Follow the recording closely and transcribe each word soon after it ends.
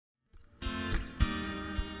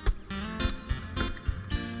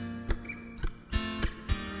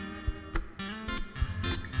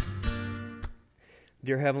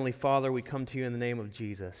Dear Heavenly Father, we come to you in the name of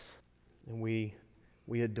Jesus, and we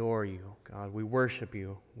adore you, God. We worship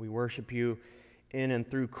you. We worship you in and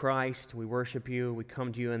through Christ. We worship you. We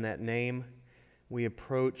come to you in that name. We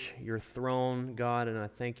approach your throne, God, and I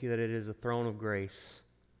thank you that it is a throne of grace.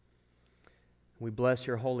 We bless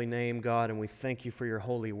your holy name, God, and we thank you for your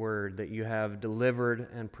holy word that you have delivered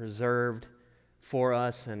and preserved for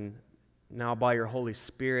us, and now by your Holy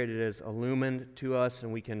Spirit it is illumined to us,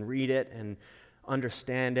 and we can read it and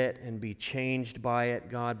understand it and be changed by it.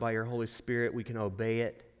 God, by your Holy Spirit, we can obey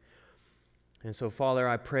it. And so, Father,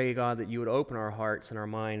 I pray, God, that you would open our hearts and our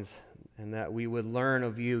minds and that we would learn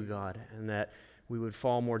of you, God, and that we would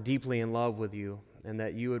fall more deeply in love with you and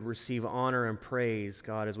that you would receive honor and praise,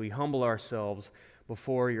 God, as we humble ourselves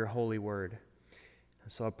before your holy word.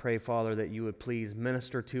 And so I pray, Father, that you would please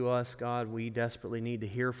minister to us, God. We desperately need to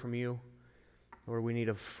hear from you. Lord, we need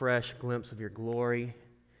a fresh glimpse of your glory.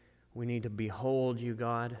 We need to behold you,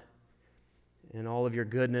 God, in all of your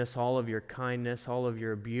goodness, all of your kindness, all of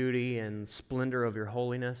your beauty and splendor of your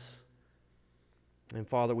holiness. And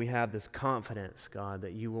Father, we have this confidence, God,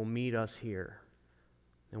 that you will meet us here.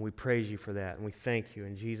 And we praise you for that. And we thank you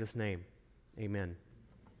in Jesus' name. Amen.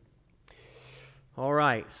 All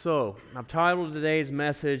right, so I've titled today's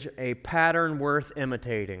message, A Pattern Worth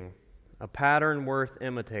Imitating. A pattern worth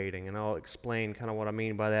imitating. And I'll explain kind of what I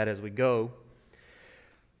mean by that as we go.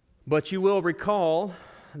 But you will recall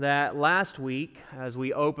that last week, as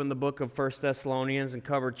we opened the book of 1 Thessalonians and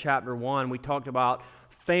covered chapter 1, we talked about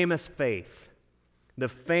famous faith. The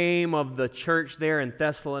fame of the church there in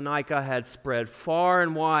Thessalonica had spread far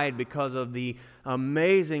and wide because of the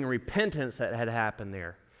amazing repentance that had happened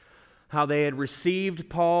there. How they had received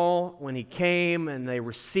Paul when he came, and they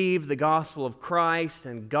received the gospel of Christ,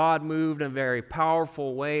 and God moved in a very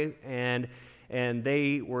powerful way, and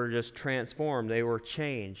they were just transformed. They were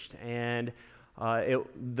changed. And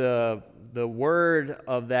the word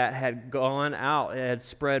of that had gone out. It had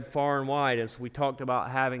spread far and wide. And so we talked about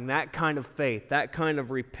having that kind of faith, that kind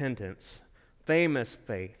of repentance, famous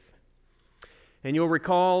faith. And you'll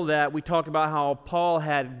recall that we talked about how Paul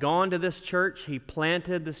had gone to this church. He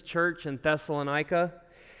planted this church in Thessalonica,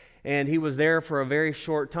 and he was there for a very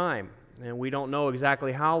short time. And we don't know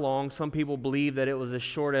exactly how long. Some people believe that it was as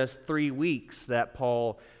short as 3 weeks that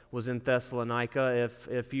Paul was in Thessalonica.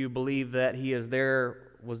 If you believe that he was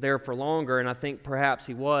there for longer, and I think perhaps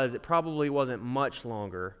he was, it probably wasn't much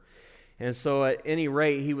longer. And so at any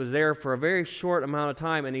rate, he was there for a very short amount of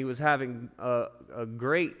time, and he was having a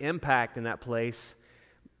great impact in that place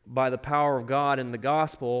by the power of God and the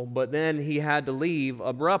gospel. But then he had to leave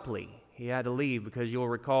abruptly. He had to leave because you'll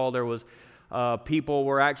recall there was people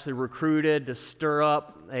were actually recruited to stir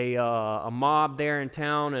up a mob there in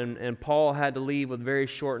town, and Paul had to leave with very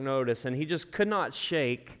short notice, and he just could not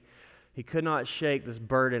shake this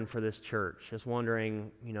burden for this church, just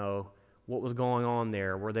wondering, what was going on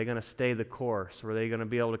there. Were they going to stay the course? Were they going to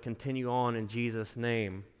be able to continue on in Jesus'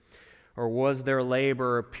 name? Or was their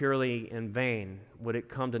labor purely in vain? Would it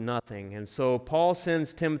come to nothing? And so Paul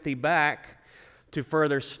sends Timothy back to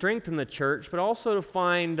further strengthen the church, but also to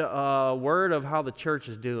find a word of how the church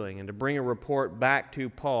is doing and to bring a report back to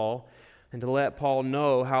Paul and to let Paul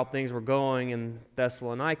know how things were going in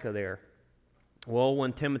Thessalonica there. Well,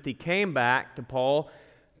 when Timothy came back to Paul,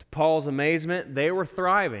 to Paul's amazement, they were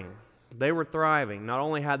thriving. They were thriving. Not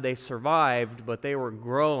only had they survived, but they were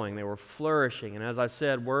growing. They were flourishing. And as I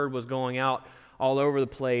said, word was going out all over the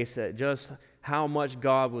place at just how much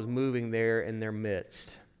God was moving there in their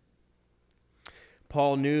midst.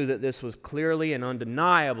 Paul knew that this was clearly and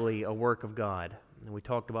undeniably a work of God. And we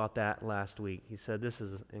talked about that last week. He said, this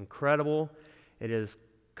is incredible.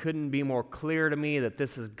 Couldn't be more clear to me that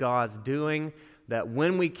this is God's doing, that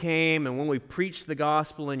when we came and when we preached the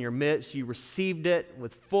gospel in your midst, you received it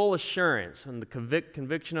with full assurance and the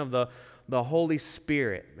conviction of the Holy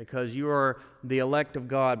Spirit, because you are the elect of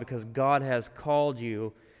God, because God has called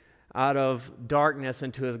you out of darkness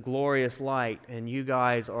into his glorious light, and you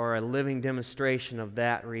guys are a living demonstration of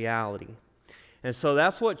that reality. And so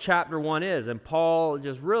that's what chapter 1 is, and Paul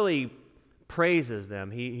just really praises them.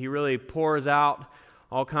 He really pours out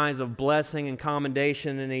all kinds of blessing and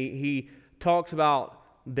commendation, and he talks about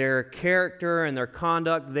their character and their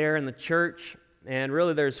conduct there in the church. And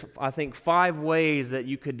really there's, I think, 5 ways that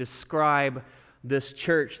you could describe this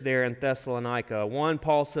church there in Thessalonica. One,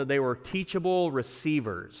 Paul said they were teachable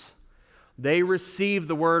receivers. They received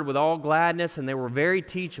the word with all gladness, and they were very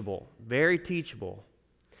teachable, very teachable.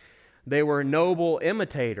 They were noble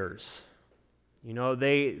imitators.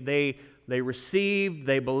 They received,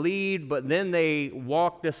 they believed, but then they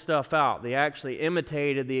walked this stuff out. They actually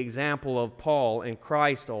imitated the example of Paul and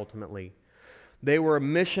Christ ultimately. They were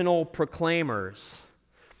missional proclaimers.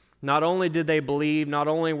 Not only did they believe, not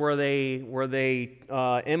only were they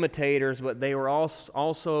imitators, but they were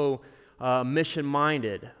also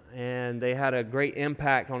mission-minded, and they had a great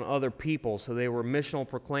impact on other people, so they were missional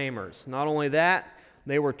proclaimers. Not only that,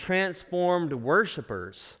 they were transformed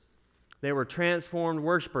worshipers. They were transformed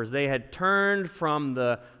worshipers. They had turned from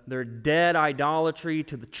their dead idolatry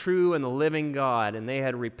to the true and the living God, and they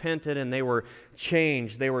had repented and they were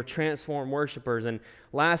changed. They were transformed worshipers. And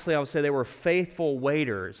lastly, I would say they were faithful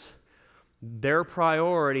waiters. Their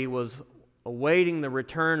priority was awaiting the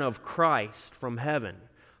return of Christ from heaven,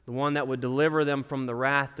 the one that would deliver them from the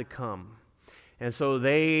wrath to come. And so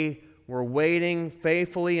they were waiting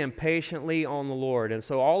faithfully and patiently on the Lord. And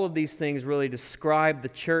so all of these things really describe the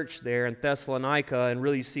church there in Thessalonica, and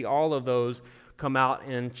really you see all of those come out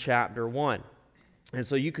in chapter 1. And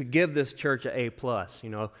so you could give this church an A+. You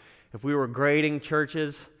know, if we were grading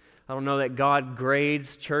churches, I don't know that God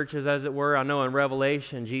grades churches, as it were. I know in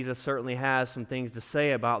Revelation, Jesus certainly has some things to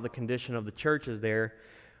say about the condition of the churches there.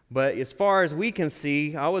 But as far as we can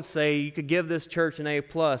see, I would say you could give this church an A+,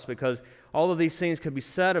 because all of these things could be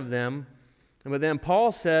said of them. But then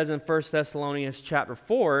Paul says in 1 Thessalonians chapter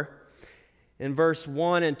 4, in verse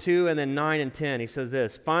 1 and 2, and then 9 and 10, he says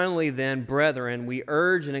this, "Finally then, brethren, we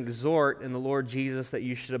urge and exhort in the Lord Jesus that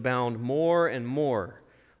you should abound more and more,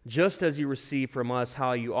 just as you receive from us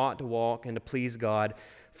how you ought to walk and to please God,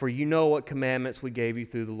 for you know what commandments we gave you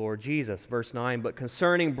through the Lord Jesus." Verse 9, "But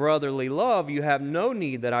concerning brotherly love, you have no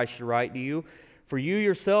need that I should write to you, for you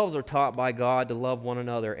yourselves are taught by God to love one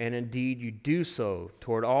another, and indeed you do so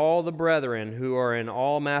toward all the brethren who are in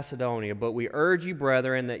all Macedonia. But we urge you,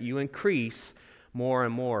 brethren, that you increase more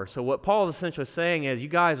and more." So what Paul is essentially saying is, you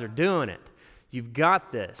guys are doing it. You've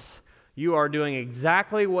got this. You are doing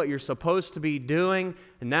exactly what you're supposed to be doing,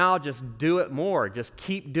 and now just do it more. Just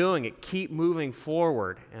keep doing it. Keep moving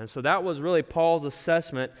forward. And so that was really Paul's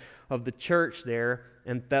assessment of the church there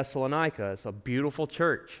in Thessalonica. It's a beautiful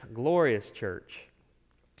church, a glorious church.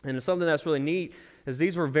 And it's something that's really neat is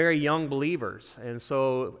these were very young believers. And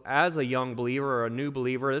so as a young believer or a new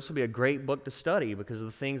believer, this would be a great book to study because of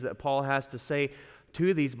the things that Paul has to say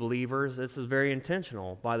to these believers. This is very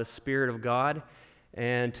intentional by the Spirit of God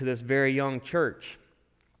and to this very young church.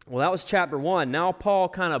 Well, that was chapter 1. Now Paul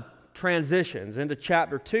kind of transitions into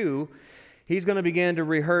chapter 2. He's going to begin to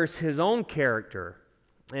rehearse his own character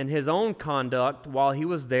and his own conduct while he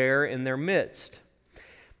was there in their midst.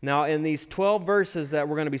 Now, in these 12 verses that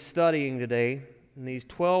we're going to be studying today, in these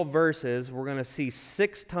 12 verses, we're going to see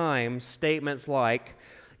 6 times statements like,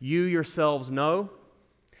 "You yourselves know,"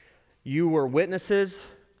 "You were witnesses,"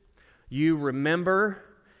 "You remember."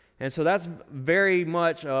 And so that's very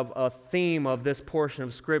much of a theme of this portion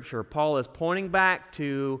of Scripture. Paul is pointing back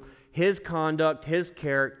to his conduct, his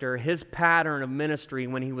character, his pattern of ministry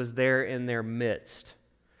when he was there in their midst.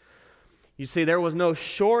 You see, there was no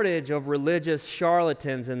shortage of religious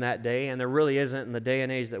charlatans in that day, and there really isn't in the day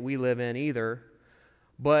and age that we live in either.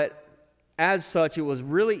 But as such, it was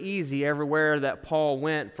really easy everywhere that Paul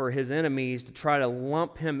went for his enemies to try to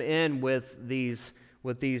lump him in with these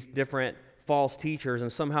different false teachers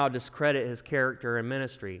and somehow discredit his character and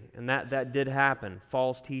ministry. And that did happen.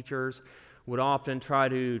 False teachers would often try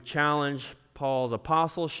to challenge Paul's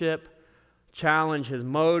apostleship, challenge his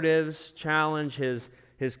motives, challenge his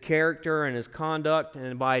character and his conduct,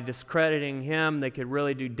 and by discrediting him, they could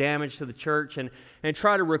really do damage to the church and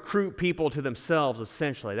try to recruit people to themselves,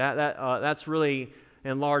 essentially. That's really,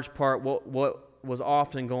 in large part, what was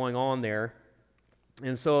often going on there.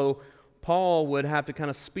 And so Paul would have to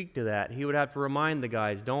kind of speak to that. He would have to remind the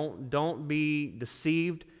guys, don't be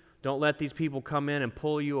deceived. Don't let these people come in and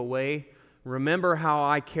pull you away. Remember how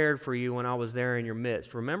I cared for you when I was there in your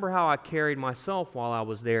midst. Remember how I carried myself while I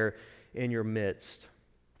was there in your midst.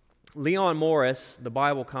 Leon Morris, the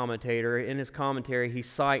Bible commentator, in his commentary, he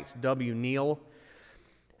cites W. Neal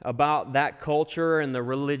about that culture and the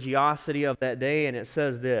religiosity of that day, and it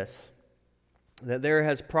says this, that there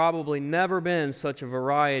has probably never been such a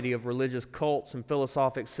variety of religious cults and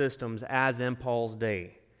philosophic systems as in Paul's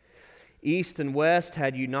day. East and West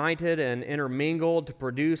had united and intermingled to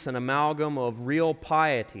produce an amalgam of real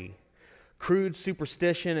piety, crude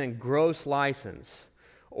superstition, and gross license.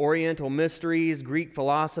 Oriental mysteries, Greek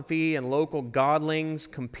philosophy, and local godlings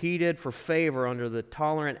competed for favor under the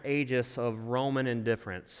tolerant aegis of Roman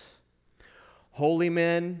indifference. Holy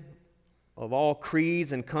men of all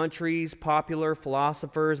creeds and countries, popular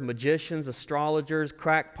philosophers, magicians, astrologers,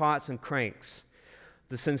 crackpots, and cranks,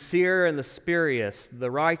 the sincere and the spurious, the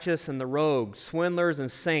righteous and the rogue, swindlers and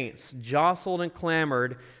saints, jostled and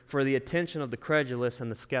clamored for the attention of the credulous and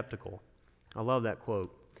the skeptical. I love that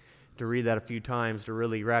quote. to read that a few times to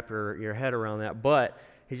really wrap your head around that. But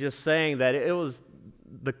he's just saying that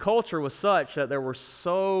the culture was such that there were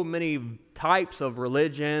so many types of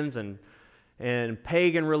religions and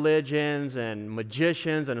pagan religions and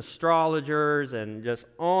magicians and astrologers and just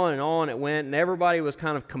on it went, and everybody was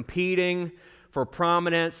kind of competing for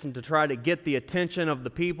prominence and to try to get the attention of the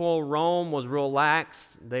people. Rome was real lax.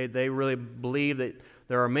 They really believed that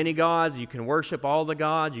there are many gods. You can worship all the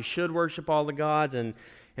gods. You should worship all the gods. And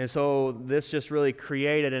so this just really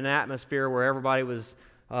created an atmosphere where everybody was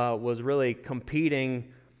really competing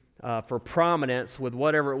for prominence with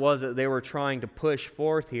whatever it was that they were trying to push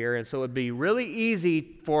forth here. And so it would be really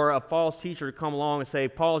easy for a false teacher to come along and say,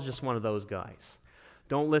 Paul's just one of those guys.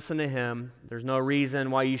 Don't listen to him. There's no reason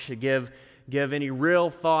why you should give any real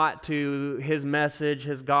thought to his message,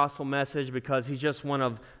 his gospel message, because he's just one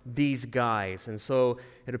of these guys. And so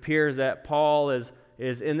it appears that Paul is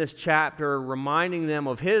in this chapter reminding them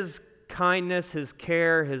of his kindness, his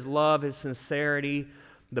care, his love, his sincerity,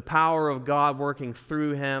 the power of God working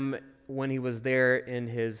through him when he was there in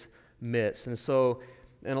his midst. And so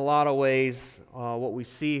in a lot of ways, what we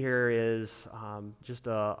see here is just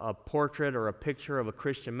a portrait or a picture of a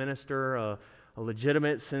Christian minister, a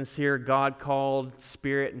legitimate, sincere, God-called,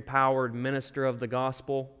 Spirit-empowered minister of the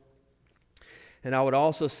gospel. And I would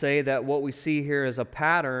also say that what we see here is a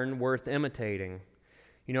pattern worth imitating.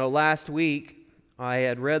 You know, last week I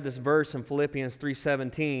had read this verse in Philippians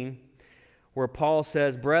 3:17 where Paul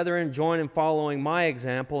says, "Brethren, join in following my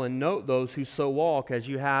example and note those who so walk as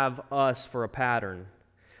you have us for a pattern."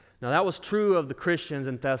 Now that was true of the Christians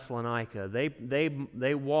in Thessalonica.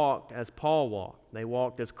 They walked as Paul walked. They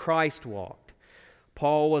walked as Christ walked.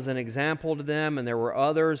 Paul was an example to them, and there were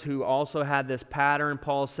others who also had this pattern.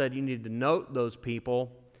 Paul said you need to note those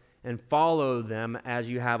people and follow them as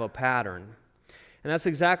you have a pattern. And that's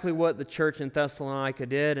exactly what the church in Thessalonica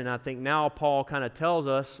did, and I think now Paul kind of tells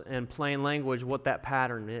us in plain language what that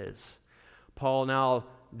pattern is. Paul now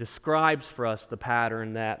describes for us the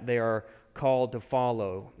pattern that they are called to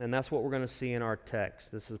follow, and that's what we're going to see in our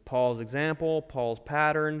text. This is Paul's example, Paul's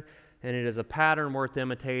pattern, and it is a pattern worth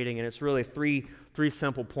imitating, and it's really three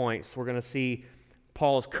simple points. We're going to see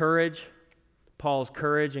Paul's courage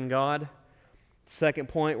in God. Second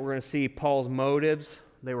point, we're going to see Paul's motives.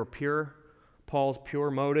 They were pure. Paul's pure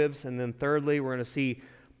motives. And then thirdly, we're going to see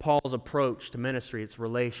Paul's approach to ministry. It's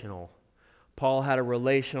relational. Paul had a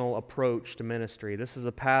relational approach to ministry. This is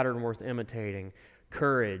a pattern worth imitating.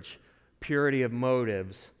 Courage, purity of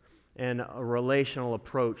motives, and a relational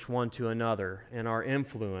approach one to another, and our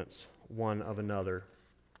influence one of another.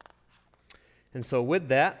 And so with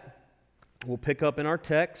that, we'll pick up in our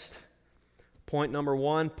text. Point number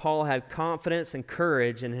 1, Paul had confidence and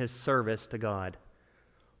courage in his service to God.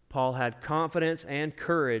 Paul had confidence and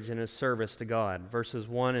courage in his service to God. Verses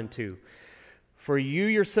 1 and 2. "For you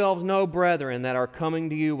yourselves know, brethren, that our coming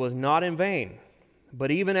to you was not in vain.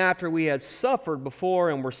 But even after we had suffered before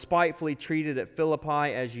and were spitefully treated at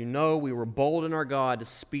Philippi, as you know, we were bold in our God to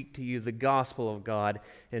speak to you the gospel of God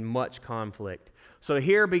in much conflict." So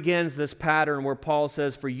here begins this pattern where Paul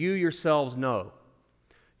says, "For you yourselves know."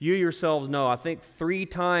 You yourselves know. I think 3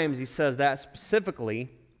 times he says that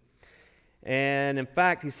specifically. And in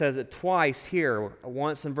fact, he says it twice here,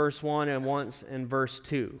 once in verse 1 and once in verse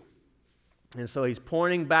 2. And so he's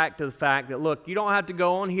pointing back to the fact that, look, you don't have to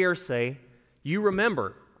go on hearsay. You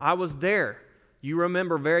remember, I was there. You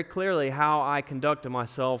remember very clearly how I conducted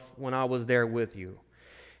myself when I was there with you.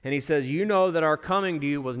 And he says, you know that our coming to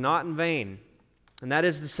you was not in vain. And that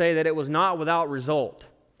is to say that it was not without result.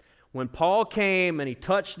 When Paul came and he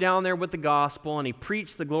touched down there with the gospel and he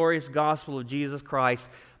preached the glorious gospel of Jesus Christ,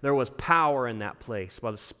 there was power in that place by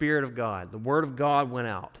the Spirit of God. The Word of God went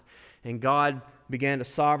out, and God began to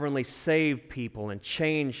sovereignly save people and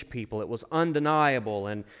change people. It was undeniable.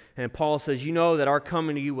 And Paul says, you know that our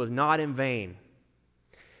coming to you was not in vain.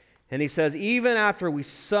 And he says, even after we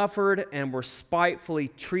suffered and were spitefully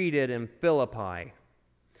treated in Philippi.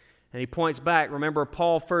 And he points back, remember,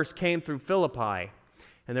 Paul first came through Philippi.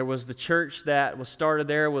 And there was the church that was started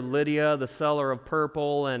there with Lydia, the seller of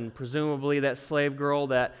purple, and presumably that slave girl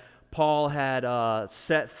that Paul had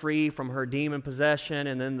set free from her demon possession,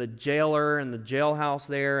 and then the jailer in the jailhouse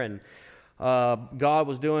there. And God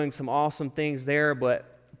was doing some awesome things there,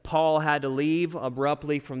 but Paul had to leave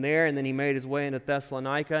abruptly from there, and then he made his way into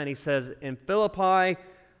Thessalonica. And he says, in Philippi,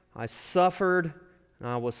 I suffered and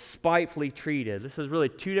I was spitefully treated. This is really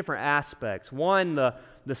 2 different aspects. One, the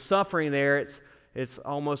suffering there, it's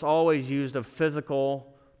almost always used of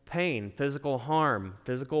physical pain, physical harm,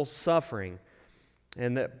 physical suffering.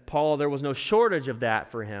 And that Paul, there was no shortage of that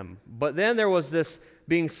for him. But then there was this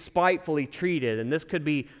being spitefully treated, and this could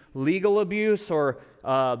be legal abuse or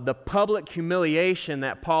the public humiliation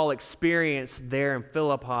that Paul experienced there in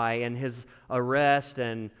Philippi and his arrest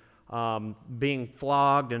and being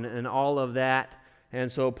flogged and all of that.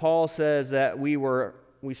 And so Paul says that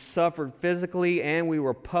we suffered physically and we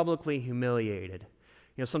were publicly humiliated.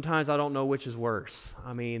 You know, sometimes I don't know which is worse.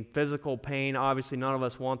 I mean, physical pain, obviously none of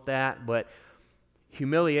us want that, but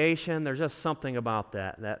humiliation, there's just something about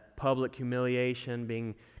that public humiliation,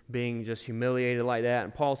 being just humiliated like that.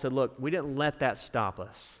 And Paul said, look, we didn't let that stop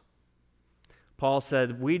us. Paul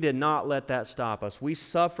said, we did not let that stop us. We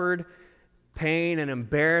suffered pain and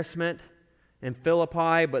embarrassment in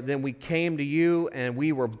Philippi, but then we came to you and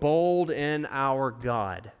we were bold in our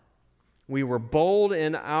God. We were bold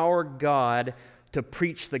in our God to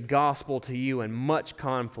preach the gospel to you in much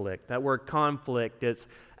conflict. That word conflict, it's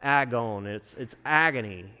agon, it's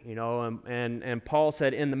agony, you know, and Paul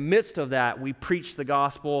said in the midst of that we preached the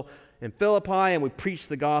gospel in Philippi and we preached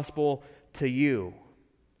the gospel to you.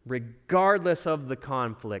 Regardless of the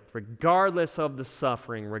conflict, regardless of the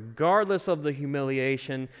suffering, regardless of the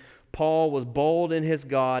humiliation, Paul was bold in his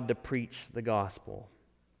God to preach the gospel.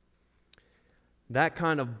 That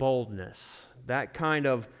kind of boldness, that kind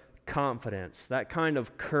of confidence, that kind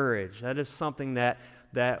of courage, that is something that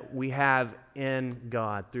we have in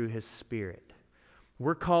God through His Spirit.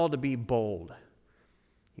 We're called to be bold.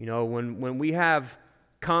 You know, when we have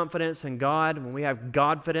confidence in God, when we have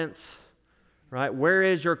Godfidence, right? Where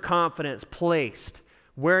is your confidence placed?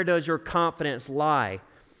 Where does your confidence lie?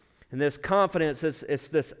 And this confidence is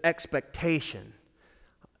this expectation.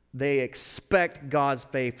 They expect God's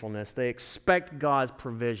faithfulness. They expect God's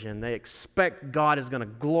provision. They expect God is going to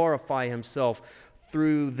glorify Himself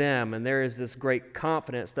through them. And there is this great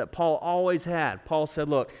confidence that Paul always had. Paul said,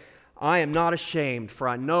 look, I am not ashamed, for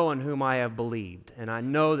I know in whom I have believed, and I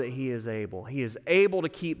know that He is able. He is able to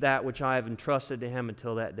keep that which I have entrusted to Him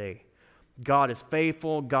until that day. God is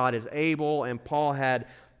faithful, God is able, and Paul had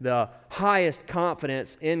the highest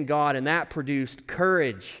confidence in God, and that produced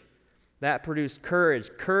courage. That produced courage.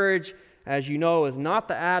 Courage, as you know, is not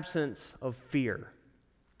the absence of fear.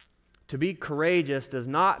 To be courageous does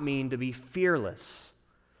not mean to be fearless.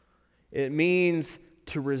 It means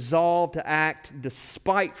to resolve to act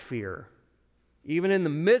despite fear. Even in the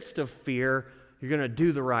midst of fear, you're going to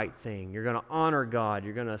do the right thing. You're going to honor God.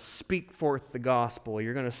 You're going to speak forth the gospel.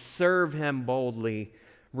 You're going to serve Him boldly,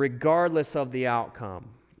 regardless of the outcome.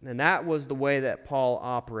 And that was the way that Paul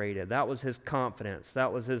operated. That was his confidence.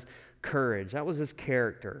 That was his courage. That was his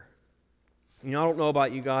character. You know, I don't know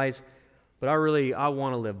about you guys, but I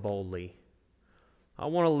want to live boldly. I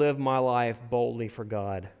want to live my life boldly for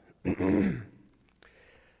God.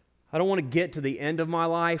 I don't want to get to the end of my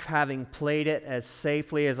life having played it as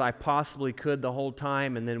safely as I possibly could the whole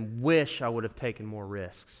time and then wish I would have taken more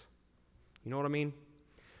risks. You know what I mean?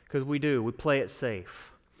 Because we do. We play it safe.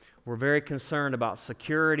 We're very concerned about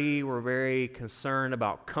security. We're very concerned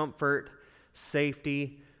about comfort,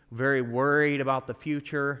 safety, very worried about the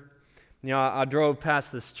future. You know, I drove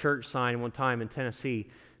past this church sign one time in Tennessee,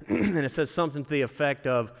 and it says something to the effect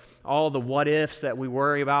of, all the what-ifs that we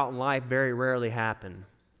worry about in life very rarely happen.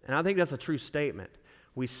 And I think that's a true statement.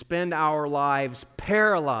 We spend our lives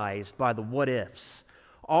paralyzed by the what-ifs,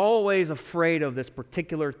 always afraid of this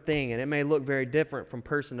particular thing, and it may look very different from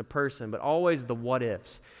person to person, but always the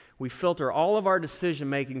what-ifs. We filter all of our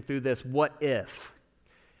decision-making through this what if.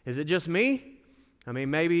 Is it just me? I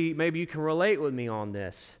mean, maybe you can relate with me on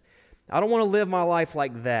this. I don't want to live my life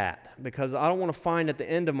like that, because I don't want to find at the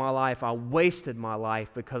end of my life I wasted my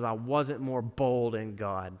life because I wasn't more bold in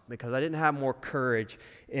God, because I didn't have more courage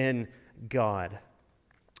in God.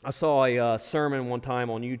 I saw a sermon one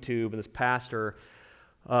time on YouTube, and this pastor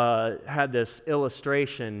had this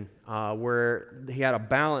illustration where he had a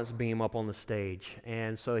balance beam up on the stage.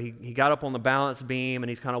 And so he got up on the balance beam and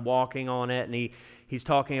he's kind of walking on it, and he's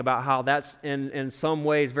talking about how that's in some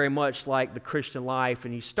ways very much like the Christian life.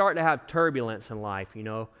 And you start to have turbulence in life, you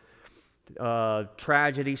know.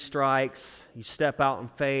 Tragedy strikes, you step out in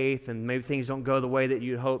faith, and maybe things don't go the way that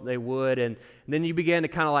you'd hope they would, and then you begin to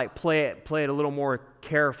kind of like play it a little more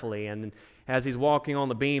carefully. And as he's walking on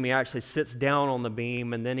the beam, he actually sits down on the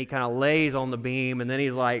beam, and then he kind of lays on the beam, and then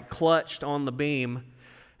he's like clutched on the beam.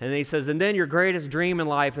 And then he says, and then your greatest dream in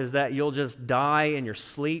life is that you'll just die in your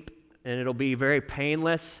sleep, and it'll be very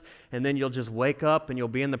painless, and then you'll just wake up and you'll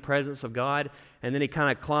be in the presence of God. And then he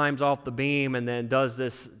kind of climbs off the beam and then does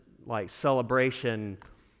this like celebration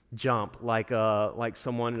jump, like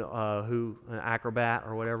someone an acrobat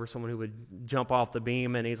or whatever, someone who would jump off the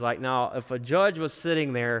beam. And he's like, now, if a judge was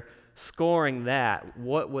sitting there scoring that,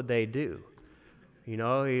 what would they do? You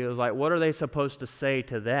know, he was like, what are they supposed to say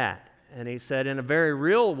to that? And he said, in a very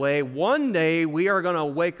real way, one day we are going to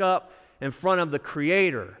wake up in front of the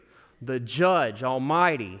Creator, the Judge,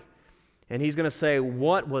 Almighty, and He's going to say,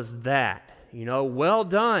 what was that? Well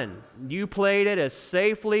done. You played it as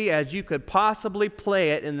safely as you could possibly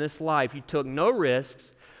play it in this life. You took no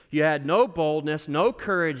risks. You had no boldness, no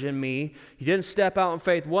courage in me. You didn't step out in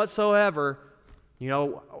faith whatsoever.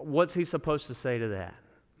 What's He supposed to say to that?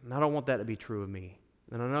 And I don't want that to be true of me.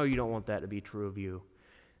 And I know you don't want that to be true of you.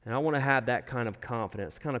 And I want to have that kind of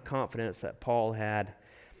confidence that Paul had.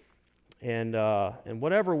 And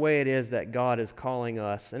whatever way it is that God is calling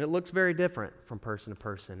us, and it looks very different from person to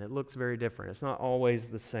person. It looks very different. It's not always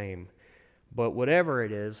the same. But whatever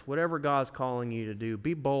it is, whatever God's calling you to do,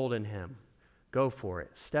 be bold in Him. Go for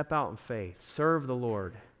it. Step out in faith. Serve the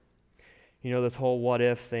Lord. This whole what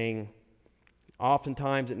if thing,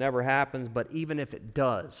 oftentimes it never happens, but even if it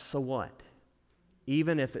does, so what?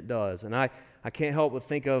 Even if it does. And I can't help but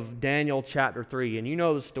think of Daniel chapter 3. And you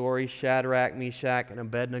know the story, Shadrach, Meshach, and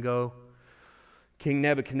Abednego. King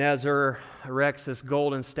Nebuchadnezzar erects this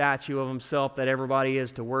golden statue of himself that everybody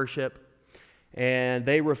is to worship. And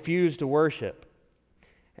they refuse to worship.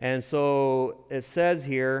 And so it says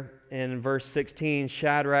here in verse 16,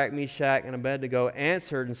 Shadrach, Meshach, and Abednego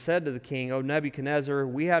answered and said to the king, O Nebuchadnezzar,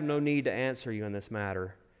 we have no need to answer you in this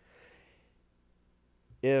matter.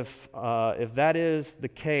 If that is the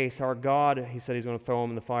case, our God, he said he's going to throw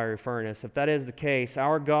him in the fiery furnace. If that is the case,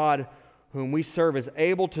 our God, whom we serve, is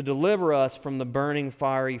able to deliver us from the burning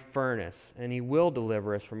fiery furnace, and He will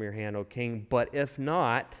deliver us from your hand, O king. But if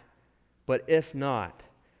not,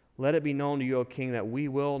 let it be known to you, O king, that we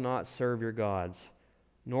will not serve your gods,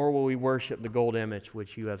 nor will we worship the gold image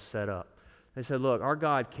which you have set up. They said, look, our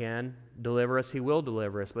God can deliver us. He will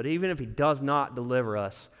deliver us. But even if He does not deliver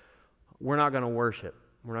us, we're not going to worship.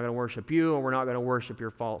 We're not going to worship you, and we're not going to worship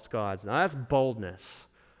your false gods. Now, that's boldness.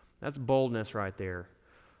 That's boldness right there.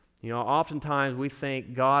 Oftentimes we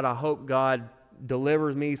think, God, I hope God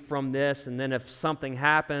delivers me from this, and then if something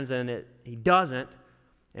happens and He doesn't,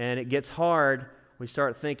 and it gets hard, we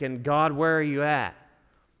start thinking, God, where are you at?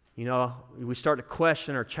 We start to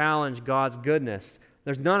question or challenge God's goodness.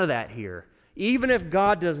 There's none of that here. Even if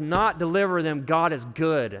God does not deliver them, God is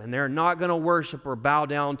good, and they're not going to worship or bow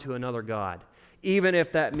down to another God, even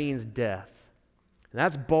if that means death. And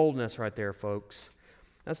that's boldness right there, folks.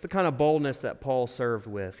 That's the kind of boldness that Paul served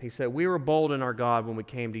with. He said, we were bold in our God when we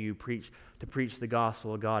came to you to preach the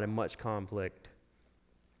gospel of God in much conflict.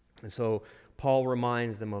 And so Paul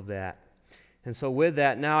reminds them of that. And so with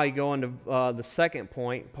that, now you go into the second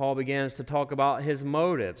point. Paul begins to talk about his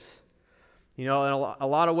motives. In a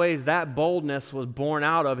lot of ways, that boldness was born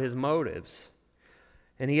out of his motives.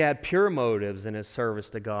 And he had pure motives in his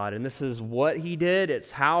service to God. And this is what he did,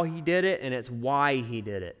 it's how he did it, and it's why he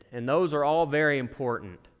did it. And those are all very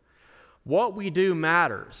important. What we do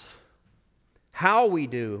matters. How we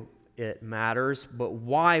do it matters, but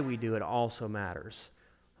why we do it also matters.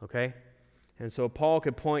 Okay? And so Paul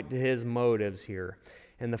could point to his motives here.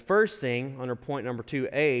 And the first thing, under point number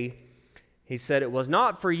 2a, he said it was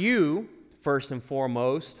not for you, first and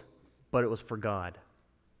foremost, but it was for God.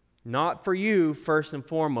 Not for you, first and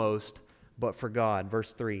foremost, but for God.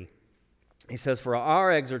 Verse 3. He says, for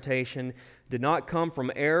our exhortation did not come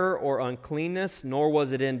from error or uncleanness, nor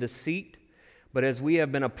was it in deceit. But as we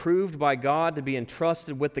have been approved by God to be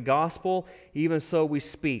entrusted with the gospel, even so we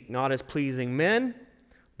speak, not as pleasing men,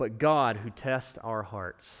 but God who tests our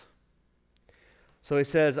hearts. So he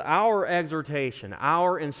says, our exhortation,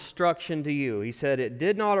 our instruction to you, he said, it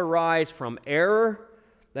did not arise from error,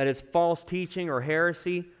 that is false teaching or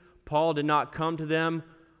heresy. Paul did not come to them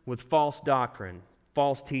with false doctrine,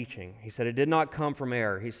 false teaching. He said it did not come from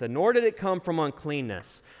error. He said, nor did it come from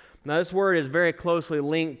uncleanness. Now this word is very closely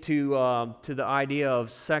linked to the idea of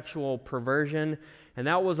sexual perversion, and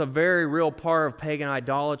that was a very real part of pagan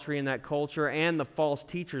idolatry in that culture, and the false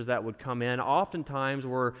teachers that would come in oftentimes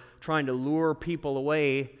were trying to lure people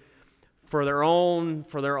away for their own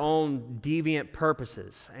deviant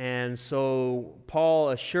purposes. And so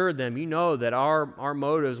Paul assured them, that our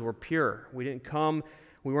motives were pure.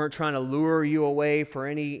 We weren't trying to lure you away for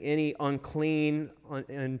any unclean and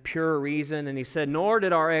impure reason. And he said, nor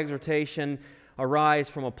did our exhortation arise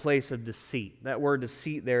from a place of deceit. That word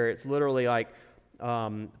deceit there, it's literally like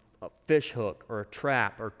a fish hook or a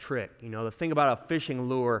trap or trick. The thing about a fishing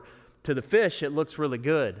lure, to the fish it looks really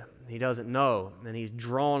good. He doesn't know, and he's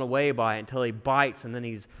drawn away by it until he bites, and then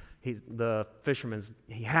the fisherman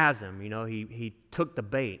has him. He took the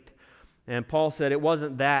bait. And Paul said it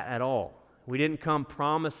wasn't that at all. We didn't come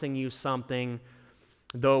promising you something,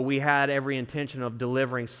 though we had every intention of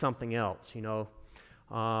delivering something else.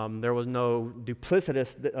 There was no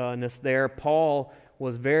duplicitousness there. Paul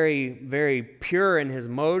was very, very pure in his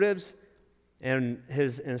motives, and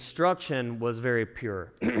his instruction was very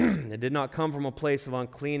pure. It did not come from a place of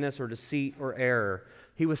uncleanness or deceit or error.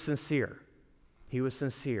 He was sincere. He was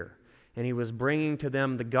sincere. And he was bringing to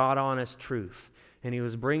them the God-honest truth. And he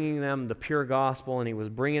was bringing them the pure gospel, and he was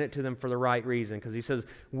bringing it to them for the right reason. Because he says,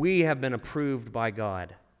 we have been approved by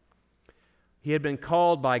God. He had been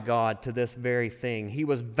called by God to this very thing. He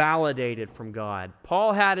was validated from God.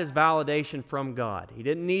 Paul had his validation from God. He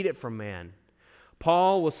didn't need it from man.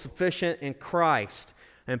 Paul was sufficient in Christ,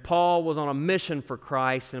 and Paul was on a mission for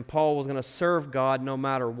Christ, and Paul was going to serve God no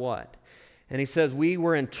matter what. And he says, we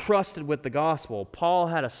were entrusted with the gospel. Paul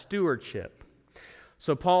had a stewardship.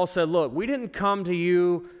 So Paul said, look, we didn't come to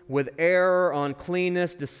you with error,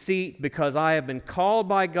 uncleanness, deceit, because I have been called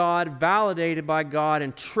by God, validated by God,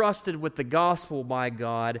 entrusted with the gospel by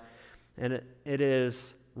God, and it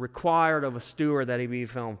is required of a steward that he be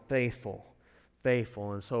found faithful.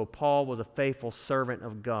 And so Paul was a faithful servant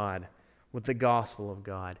of God with the gospel of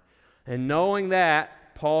God. And knowing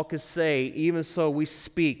that, Paul could say, even so we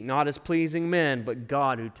speak, not as pleasing men, but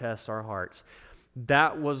God who tests our hearts.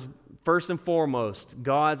 That was first and foremost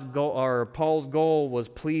God's goal, or Paul's goal was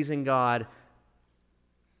pleasing God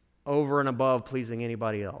over and above pleasing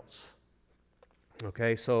anybody else.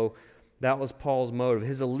 Okay, so that was Paul's motive.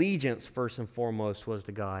 His allegiance, first and foremost, was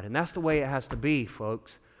to God. And that's the way it has to be,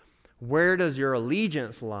 folks. Where does your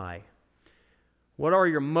allegiance lie? What are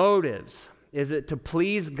your motives? Is it to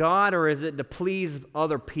please God, or is it to please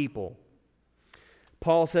other people?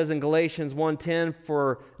 Paul says in Galatians 1:10,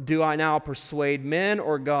 for do I now persuade men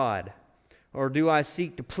or God? Or do I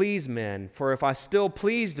seek to please men? For if I still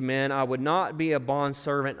pleased men, I would not be a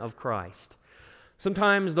bondservant of Christ.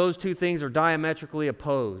 Sometimes those two things are diametrically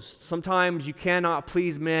opposed. Sometimes you cannot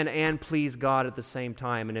please men and please God at the same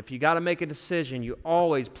time. And if you got to make a decision, you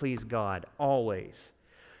always please God, always.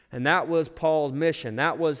 And that was Paul's mission.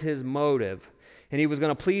 That was his motive. And he was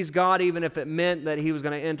going to please God even if it meant that he was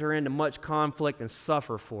going to enter into much conflict and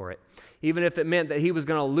suffer for it. Even if it meant that he was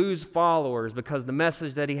going to lose followers because the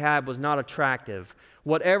message that he had was not attractive.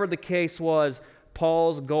 Whatever the case was,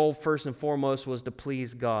 Paul's goal first and foremost was to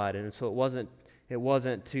please God. And so it wasn't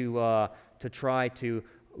to try to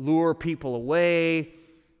lure people away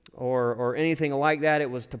or anything like that.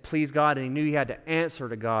 It was to please God, and he knew he had to answer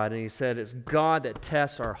to God. And he said, it's God that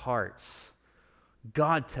tests our hearts.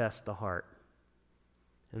 God tests the heart.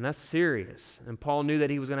 And that's serious. And Paul knew that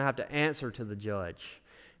he was going to have to answer to the judge,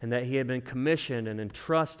 and that he had been commissioned and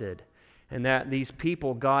entrusted, and that these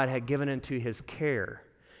people God had given into his care.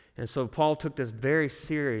 And so Paul took this very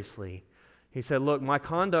seriously. He said, look, my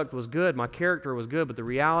conduct was good, my character was good, but the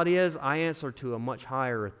reality is I answer to a much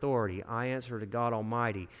higher authority. I answer to God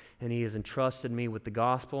Almighty, and he has entrusted me with the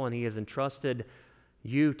gospel, and he has entrusted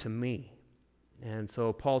you to me. And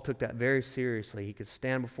so Paul took that very seriously. He could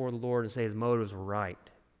stand before the Lord and say his motives were right.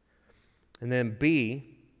 And then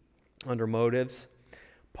B, under motives,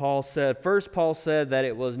 Paul said that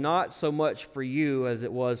it was not so much for you as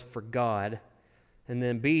it was for God. And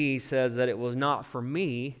then B says that it was not for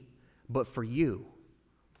me, but for you.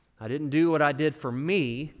 I didn't do what I did for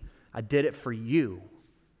me, I did it for you.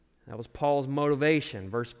 That was Paul's motivation.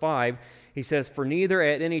 Verse 5, he says, for neither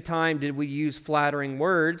at any time did we use flattering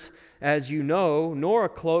words, as you know, nor a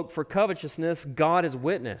cloak for covetousness, God is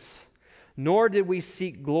witness. Nor did we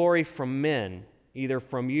seek glory from men, either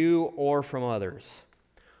from you or from others.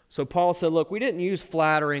 So Paul said, look, we didn't use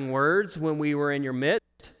flattering words when we were in your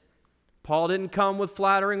midst. Paul didn't come with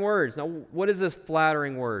flattering words. Now, what is this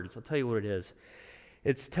flattering words? I'll tell you what it is.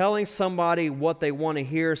 It's telling somebody what they want to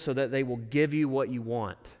hear so that they will give you what you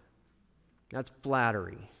want. That's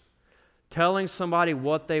flattery. Telling somebody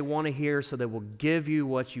what they want to hear so they will give you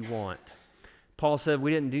what you want. Paul said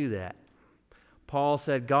we didn't do that. Paul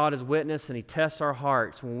said God is witness, and he tests our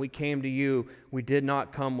hearts. When we came to you, we did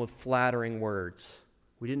not come with flattering words.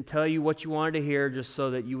 We didn't tell you what you wanted to hear just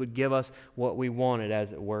so that you would give us what we wanted,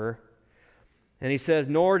 as it were. And he says,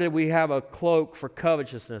 nor did we have a cloak for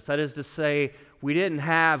covetousness. That is to say, we didn't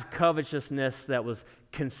have covetousness that was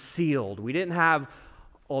concealed. We didn't have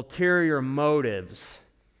ulterior motives.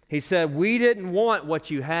 He said, we didn't want what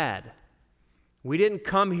you had. We didn't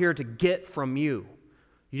come here to get from you.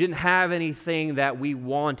 You didn't have anything that we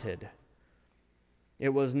wanted. It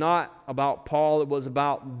was not about Paul, it was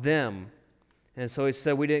about them. And so he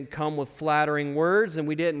said we didn't come with flattering words, and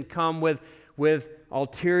we didn't come with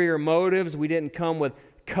ulterior motives. We didn't come with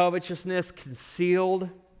covetousness concealed.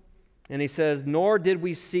 And he says, nor did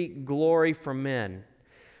we seek glory from men.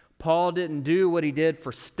 Paul didn't do what he did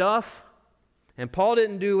for stuff, and Paul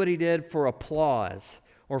didn't do what he did for applause.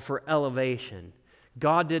 or for elevation.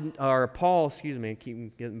 Paul,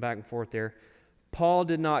 keep getting back and forth there. Paul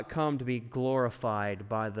did not come to be glorified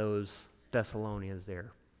by those Thessalonians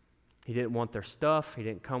there. He didn't want their stuff. He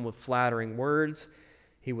didn't come with flattering words.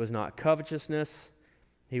 He was not covetousness.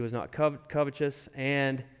 He was not covetous,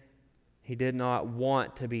 and he did not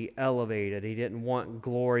want to be elevated. He didn't want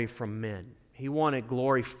glory from men. He wanted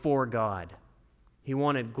glory for God. He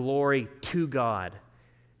wanted glory to God.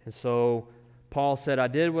 And so Paul said, I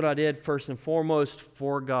did what I did first and foremost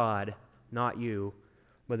for God, not you.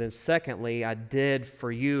 But then secondly, I did for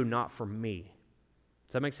you, not for me.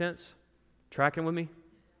 Does that make sense? Tracking with me?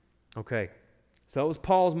 Okay. So it was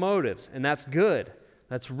Paul's motives, and that's good.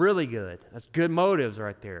 That's really good. That's good motives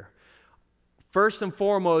right there. First and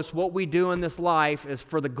foremost, what we do in this life is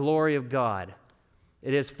for the glory of God.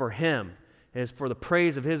 It is for Him. It is for the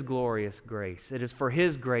praise of His glorious grace. It is for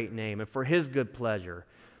His great name and for His good pleasure.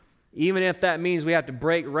 Even if that means we have to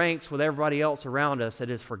break ranks with everybody else around us, it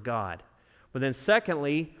is for God. But then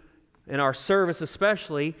secondly, in our service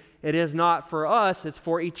especially, it is not for us, it's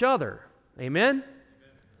for each other. Amen?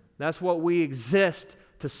 That's what we exist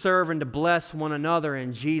to serve and to bless one another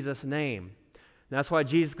in Jesus' name. And that's why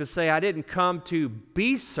Jesus could say, I didn't come to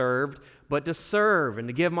be served, but to serve and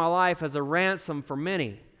to give my life as a ransom for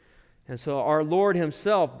many. And so our Lord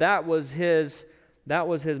Himself, that was His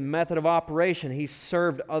method of operation. He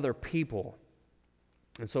served other people.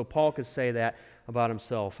 And so Paul could say that about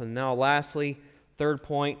himself. And now lastly, third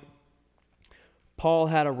point, Paul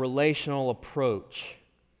had a relational approach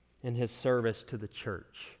in his service to the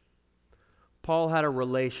church. Paul had a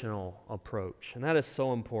relational approach, and that is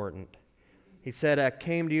so important. He said, I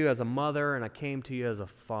came to you as a mother and I came to you as a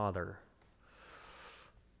father.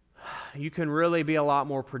 You can really be a lot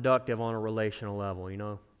more productive on a relational level, you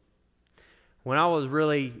know. When I was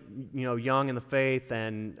really, young in the faith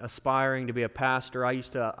and aspiring to be a pastor,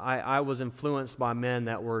 I was influenced by men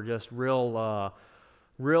that were just real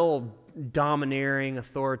domineering,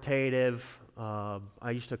 authoritative.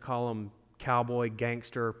 I used to call them cowboy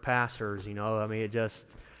gangster pastors,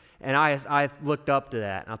 and I looked up to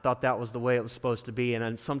that, and I thought that was the way it was supposed to be. And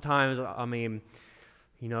then sometimes,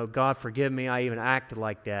 God forgive me, I even acted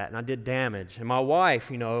like that, and I did damage. And my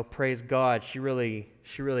wife, praise God, she really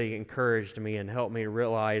encouraged me and helped me to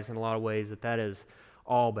realize in a lot of ways that is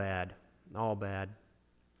all bad.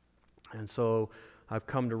 And so I've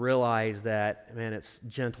come to realize that, man, it's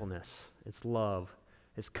gentleness, it's love,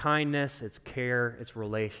 it's kindness, it's care, it's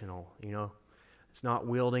relational, It's not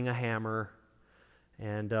wielding a hammer.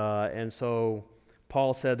 And so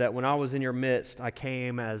Paul said that when I was in your midst, I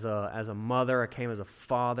came as a mother, I came as a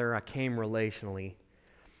father, I came relationally.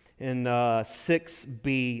 In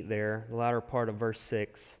 6b there, the latter part of verse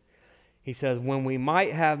 6, he says, when we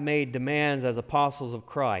might have made demands as apostles of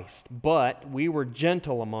Christ, but we were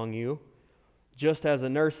gentle among you, just as a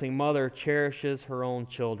nursing mother cherishes her own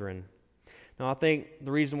children. Now, I think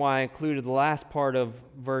the reason why I included the last part of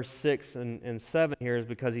verse 6 and 7 here is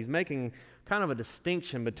because he's making kind of a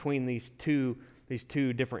distinction between these two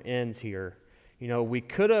different ends here. I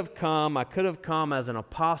could have come as an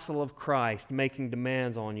apostle of Christ making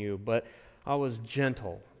demands on you, but I was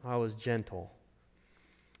gentle.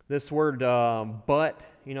 This word but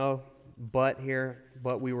here,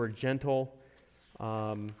 but we were gentle.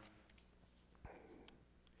 I'll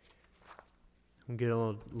get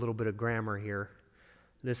a little bit of grammar here.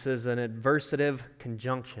 This is an adversative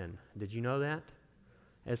conjunction. Did you know that?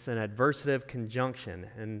 It's an adversative conjunction,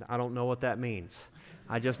 and I don't know what that means.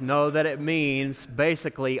 I just know that it means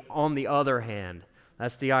basically on the other hand.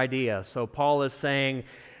 That's the idea. So Paul is saying,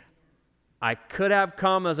 I could have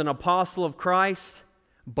come as an apostle of Christ,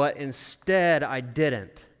 but instead I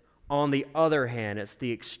didn't. On the other hand, it's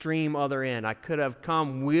the extreme other end. I could have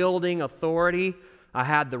come wielding authority. I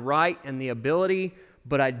had the right and the ability,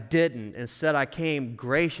 but I didn't. Instead, I came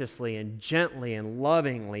graciously and gently and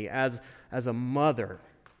lovingly as a mother.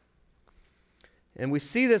 And we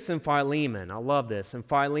see this in Philemon. I love this. In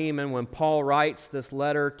Philemon, when Paul writes this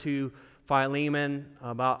letter to Philemon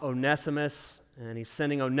about Onesimus, and he's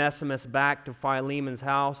sending Onesimus back to Philemon's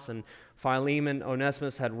house, and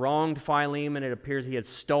Onesimus had wronged Philemon. It appears he had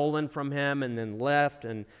stolen from him and then left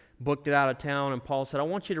and booked it out of town. And Paul said, I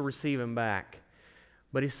want you to receive him back.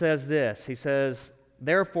 But he says this, he says,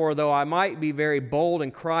 therefore, though I might be very bold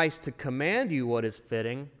in Christ to command you what is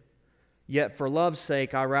fitting, yet for love's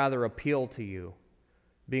sake I rather appeal to you,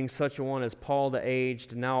 being such a one as Paul the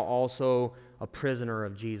aged, now also a prisoner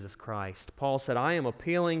of Jesus Christ. Paul said, I am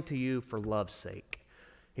appealing to you for love's sake.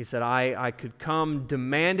 He said, I could come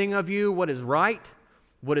demanding of you what is right,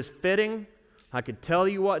 what is fitting. I could tell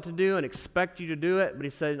you what to do and expect you to do it, but he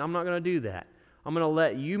said, I'm not going to do that. I'm going to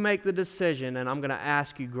let you make the decision, and I'm going to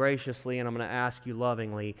ask you graciously, and I'm going to ask you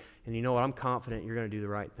lovingly. And you know what? I'm confident you're going to do the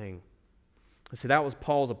right thing. See, that was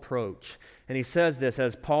Paul's approach. And he says this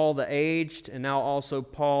as Paul the aged, and now also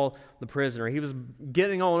Paul the prisoner. He was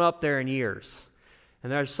getting on up there in years.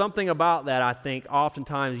 And there's something about that, I think,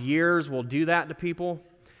 oftentimes years will do that to people.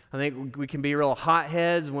 I think we can be real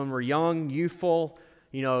hotheads when we're young, youthful,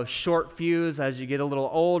 short fuse. As you get a little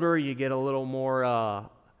older, you get a little more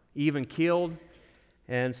even-keeled.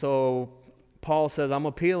 And so Paul says, I'm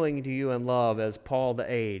appealing to you in love as Paul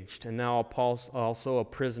the aged, and now Paul's also a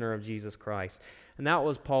prisoner of Jesus Christ. And that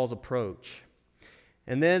was Paul's approach.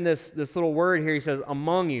 And then this little word here, he says,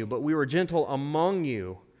 among you, but we were gentle among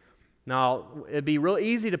you. Now, it'd be real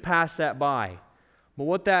easy to pass that by. But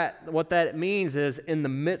what that means is in the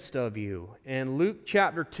midst of you. In Luke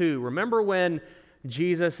chapter 2, remember when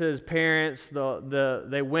Jesus' parents,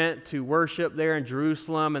 they went to worship there in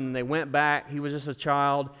Jerusalem, and they went back. He was just a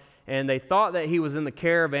child, and they thought that he was in the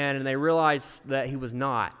caravan, and they realized that he was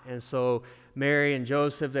not. And so Mary and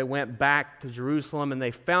Joseph, they went back to Jerusalem, and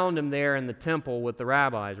they found him there in the temple with the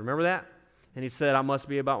rabbis. Remember that? And he said, I must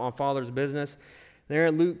be about my Father's business. There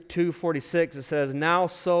in Luke 2:46, it says, now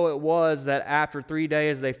so it was that after 3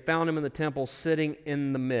 days they found him in the temple sitting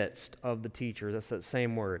in the midst of the teachers. That's that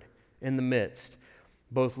same word, in the midst,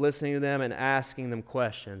 both listening to them and asking them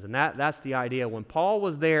questions. And that's the idea. When Paul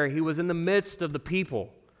was there, he was in the midst of the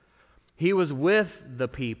people. He was with the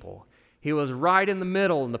people. He was right in the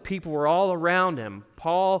middle, and the people were all around him.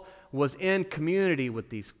 Paul was in community with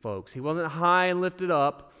these folks. He wasn't high and lifted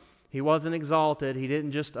up. He wasn't exalted. He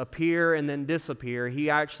didn't just appear and then disappear. He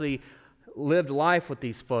actually lived life with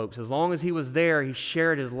these folks. As long as he was there, he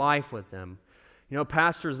shared his life with them.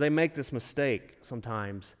 Pastors, they make this mistake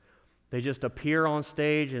sometimes. They just appear on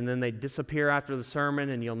stage and then they disappear after the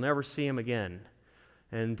sermon, and you'll never see them again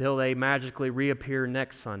until they magically reappear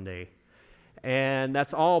next Sunday. And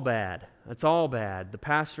that's all bad. That's all bad. The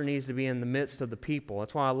pastor needs to be in the midst of the people.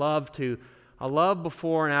 That's why I love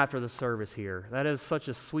before and after the service here. That is such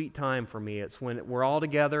a sweet time for me. It's when we're all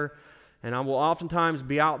together, and I will oftentimes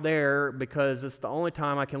be out there because it's the only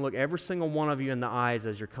time I can look every single one of you in the eyes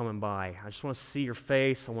as you're coming by. I just want to see your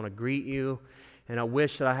face. I want to greet you, and I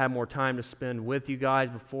wish that I had more time to spend with you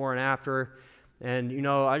guys before and after. And,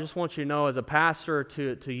 I just want you to know, as a pastor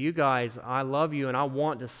to you guys, I love you, and I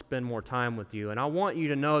want to spend more time with you. And I want you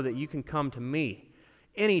to know that you can come to me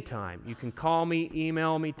anytime. You can call me,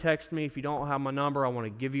 email me, text me. If you don't have my number, I want to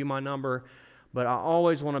give you my number. But I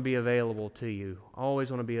always want to be available to you. Always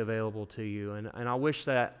want to be available to you. And I wish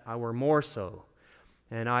that I were more so.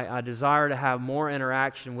 And I desire to have more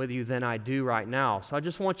interaction with you than I do right now. So I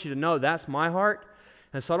just want you to know that's my heart.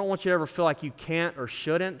 And so I don't want you to ever feel like you can't or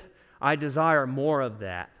shouldn't. I desire more of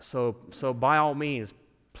that. So by all means,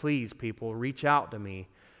 please, people, reach out to me.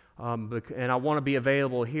 And I want to be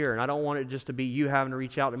available here. And I don't want it just to be you having to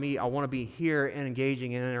reach out to me. I want to be here and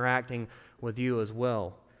engaging and interacting with you as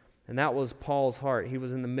well. And that was Paul's heart. He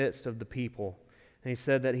was in the midst of the people. And he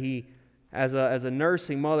said that he, as a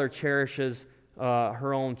nursing mother, cherishes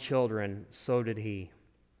her own children. So did he.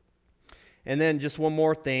 And then just one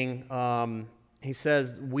more thing. He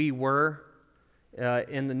says, we were.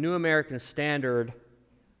 In the New American Standard,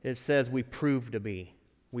 it says we proved to be.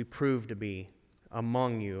 We proved to be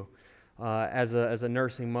among you, as a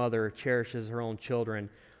nursing mother cherishes her own children.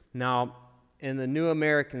 Now, in the New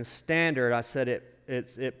American Standard, I said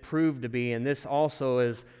it proved to be, and this also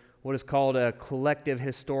is what is called a collective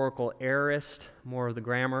historical aorist, more of the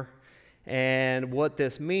grammar. And what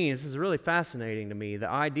this means is really fascinating to me. The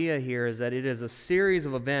idea here is that it is a series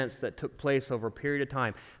of events that took place over a period of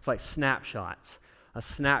time. It's like snapshots. A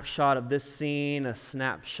snapshot of this scene, a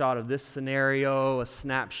snapshot of this scenario, a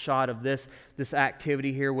snapshot of this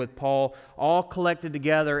activity here with Paul, all collected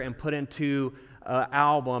together and put into an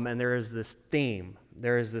album, and there is this theme.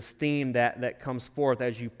 There is this theme that comes forth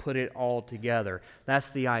as you put it all together.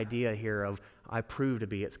 That's the idea here of I prove to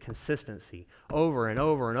be. It's consistency. Over and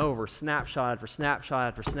over and over, snapshot after snapshot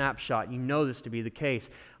after snapshot. You know this to be the case.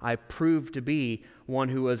 I prove to be one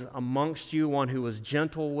who was amongst you, one who was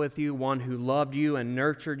gentle with you, one who loved you and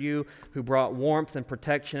nurtured you, who brought warmth and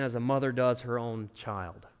protection as a mother does her own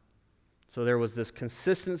child. So there was this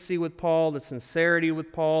consistency with Paul, this sincerity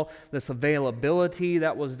with Paul, this availability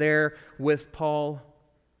that was there with Paul.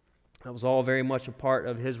 That was all very much a part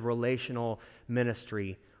of his relational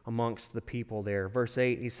ministry amongst the people there. Verse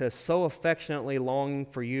 8, he says, so affectionately longing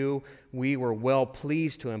for you, we were well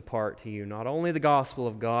pleased to impart to you not only the gospel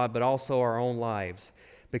of God, but also our own lives,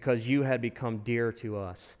 because you had become dear to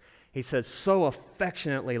us. He says, so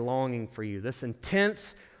affectionately longing for you. This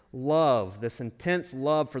intense love, this intense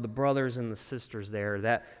love for the brothers and the sisters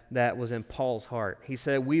there that was in Paul's heart. He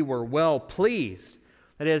said we were well pleased.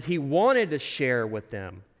 That is, he wanted to share with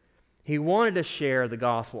them. He wanted to share the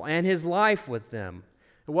gospel and his life with them.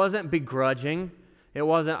 It wasn't begrudging. It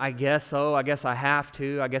wasn't, I guess so, I guess I have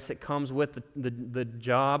to, I guess it comes with the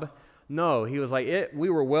job. No, he was like, we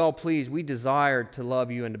were well pleased. We desired to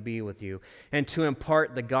love you and to be with you and to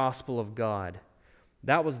impart the gospel of God.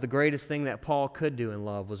 That was the greatest thing that Paul could do in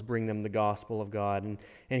love, was bring them the gospel of God.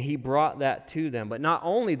 And he brought that to them. But not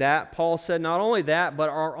only that, Paul said, not only that, but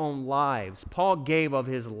our own lives. Paul gave of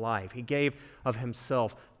his life. He gave of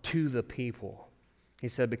himself to the people. He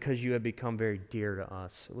said, because you have become very dear to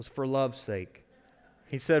us. It was for love's sake.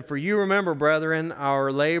 He said, for you remember, brethren,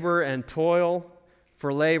 our labor and toil,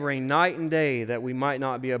 for laboring night and day, that we might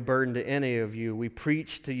not be a burden to any of you. We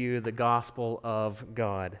preach to you the gospel of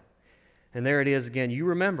God. And there it is again. You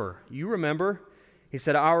remember. He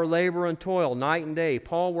said, our labor and toil, night and day.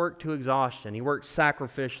 Paul worked to exhaustion. He worked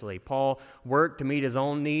sacrificially. Paul worked to meet his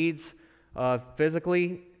own needs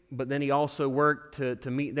physically, but then he also worked to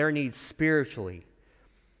meet their needs spiritually.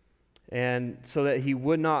 And so that he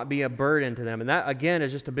would not be a burden to them. And that, again,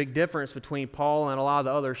 is just a big difference between Paul and a lot of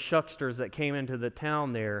the other shucksters that came into the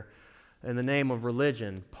town there in the name of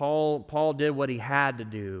religion. Paul did what he had to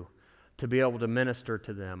do to be able to minister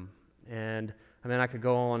to them. And I mean, I could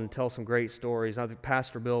go on and tell some great stories. I think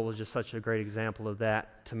Pastor Bill was just such a great example of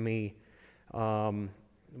that to me.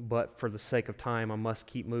 But for the sake of time, I must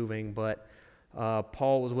keep moving. But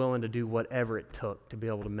Paul was willing to do whatever it took to be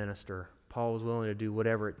able to minister. Paul was willing to do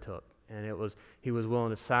whatever it took. And he was willing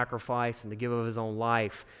to sacrifice and to give of his own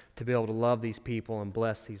life to be able to love these people and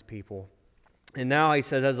bless these people. And now he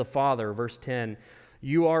says, as a father, verse 10,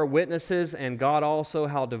 you are witnesses, and God also,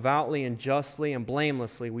 how devoutly and justly and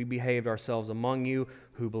blamelessly we behaved ourselves among you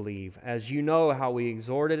who believe. As you know how we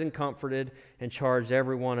exhorted and comforted and charged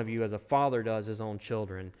every one of you as a father does his own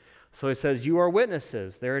children. So he says, you are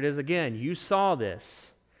witnesses. There it is again. You saw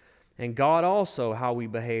this. And God also, how we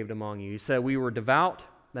behaved among you. He said we were devout,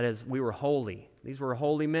 that is, we were holy. These were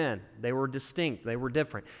holy men. They were distinct. They were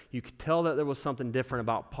different. You could tell that there was something different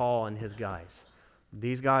about Paul and his guys.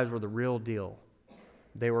 These guys were the real deal.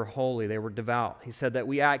 They were holy. They were devout. He said that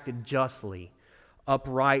we acted justly,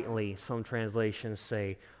 uprightly, some translations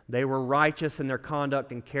say. They were righteous in their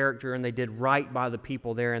conduct and character, and they did right by the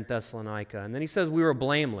people there in Thessalonica. And then he says we were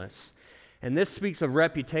blameless. And this speaks of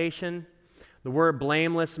reputation. The word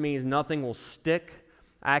blameless means nothing will stick.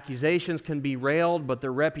 Accusations can be railed, but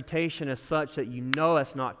their reputation is such that you know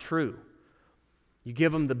it's not true. You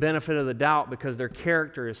give them the benefit of the doubt because their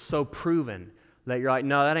character is so proven that you're like,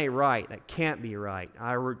 no, that ain't right. That can't be right.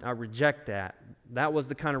 I reject that. That was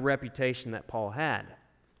the kind of reputation that Paul had.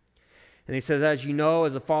 And he says, as you know,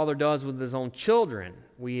 as a father does with his own children,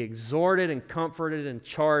 we exhorted and comforted and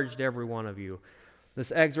charged every one of you.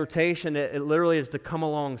 This exhortation, it literally is to come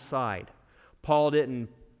alongside. Paul didn't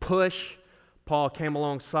push. Paul came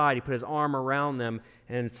alongside. He put his arm around them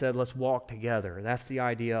and said, let's walk together. That's the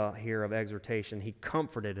idea here of exhortation. He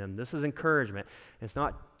comforted him. This is encouragement. It's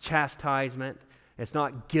not chastisement. It's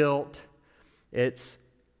not guilt. It's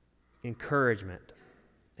encouragement.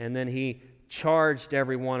 And then he charged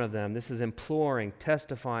every one of them. This is imploring,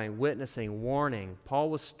 testifying, witnessing, warning. Paul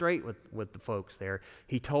was straight with the folks there.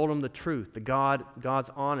 He told them the truth, God's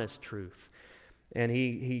honest truth. And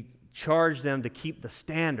he charged them to keep the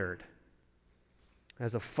standard.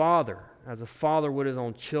 As a father would his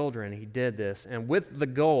own children, he did this. And with the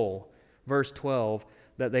goal, verse 12,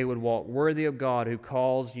 that they would walk worthy of God who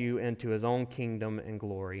calls you into his own kingdom and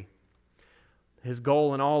glory. His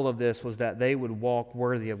goal in all of this was that they would walk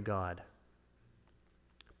worthy of God.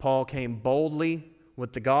 Paul came boldly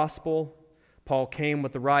with the gospel. Paul came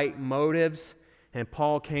with the right motives. And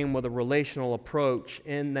Paul came with a relational approach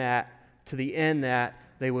in that, to the end that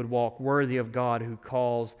they would walk worthy of God who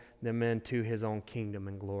calls them into his own kingdom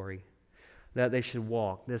and glory. That they should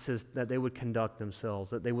walk. This is that they would conduct themselves,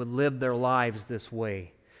 that they would live their lives this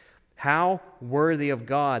way. How worthy of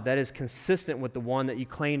God? That is consistent with the one that you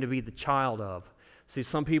claim to be the child of. See,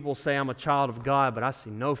 some people say I'm a child of God, but I see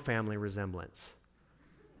no family resemblance.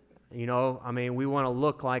 You know, I mean, we want to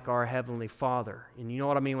look like our Heavenly Father. And you know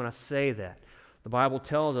what I mean when I say that? The Bible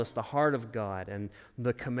tells us the heart of God and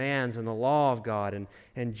the commands and the law of God,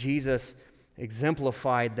 and Jesus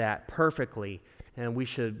exemplified that perfectly. And we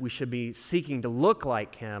should be seeking to look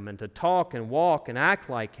like him and to talk and walk and act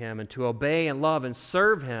like him and to obey and love and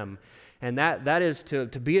serve him. And that is to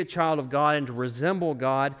be a child of God and to resemble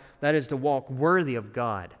God. That is to walk worthy of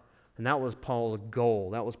God. And that was Paul's goal.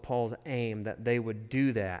 That was Paul's aim, that they would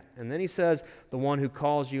do that. And then he says, the one who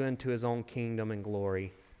calls you into his own kingdom and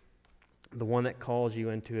glory. the one that calls you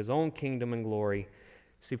into his own kingdom and glory.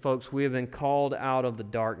 See, folks, we have been called out of the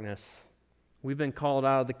darkness. We've been called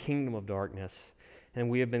out of the kingdom of darkness, and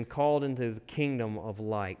we have been called into the kingdom of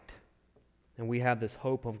light. And we have this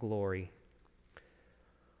hope of glory.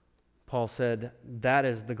 Paul said that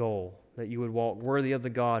is the goal, that you would walk worthy of the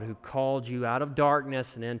God who called you out of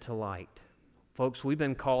darkness and into light. Folks, we've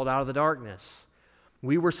been called out of the darkness.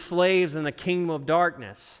 We were slaves in the kingdom of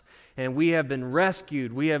darkness, and we have been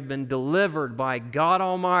rescued. We have been delivered by God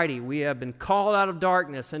Almighty. We have been called out of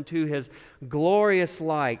darkness into his glorious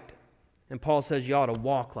light. And Paul says you ought to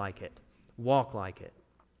walk like it. Walk like it.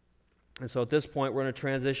 And so at this point, we're going to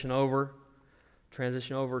transition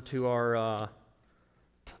over to our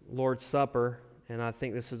Lord's Supper, and I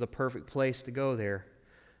think this is a perfect place to go there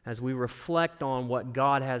as we reflect on what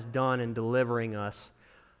God has done in delivering us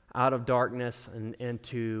out of darkness and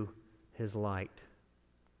into his light.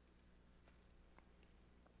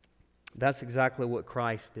 That's exactly what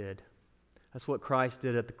Christ did. That's what Christ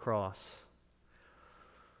did at the cross.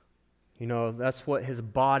 You know, that's what his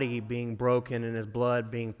body being broken and his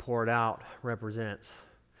blood being poured out represents.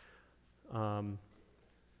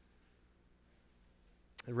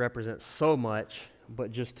 It represents so much,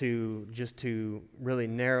 but just to really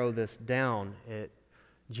narrow this down,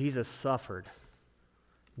 Jesus suffered.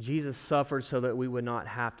 Jesus suffered so that we would not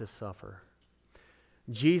have to suffer.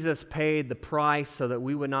 Jesus paid the price so that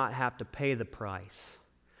we would not have to pay the price.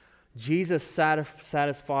 Jesus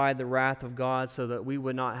satisfied the wrath of God so that we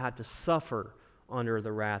would not have to suffer under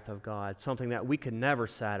the wrath of God, something that we could never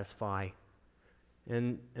satisfy.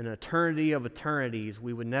 In an eternity of eternities,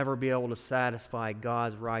 we would never be able to satisfy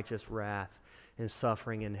God's righteous wrath and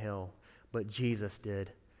suffering in hell. But Jesus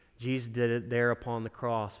did. Jesus did it there upon the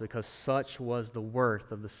cross because such was the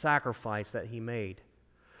worth of the sacrifice that he made.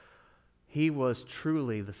 He was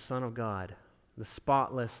truly the Son of God, the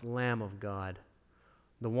spotless Lamb of God,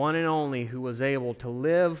 the one and only who was able to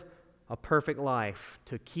live a perfect life,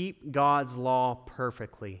 to keep God's law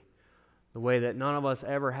perfectly, the way that none of us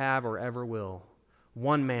ever have or ever will.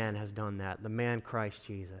 One man has done that, the man Christ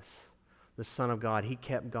Jesus, the Son of God. He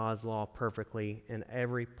kept God's law perfectly in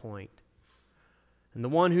every point. And the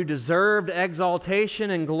one who deserved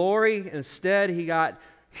exaltation and glory, instead he got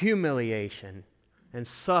humiliation and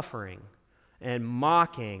suffering and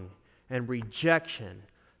mocking and rejection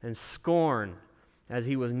and scorn as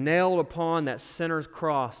he was nailed upon that sinner's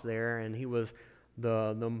cross there, and he was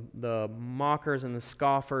the mockers and the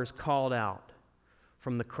scoffers called out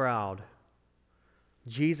from the crowd.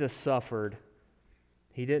 Jesus suffered.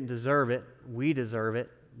 He didn't deserve it. We deserve it,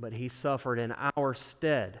 but he suffered in our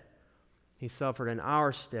stead. He suffered in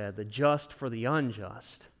our stead, the just for the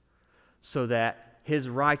unjust, so that his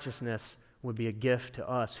righteousness would be a gift to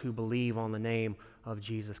us who believe on the name of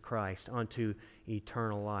Jesus Christ unto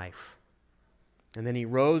eternal life. And then he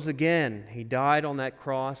rose again. He died on that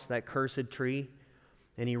cross, that cursed tree,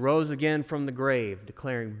 and he rose again from the grave,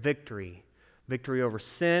 declaring victory. Victory over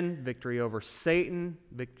sin, victory over Satan,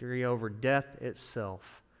 victory over death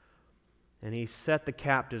itself. And he set the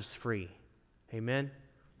captives free. Amen?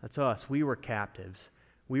 That's us. We were captives.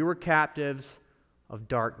 We were captives of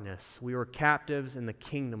darkness. We were captives in the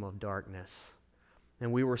kingdom of darkness.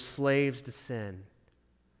 And we were slaves to sin.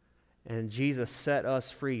 And Jesus set us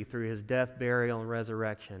free through his death, burial, and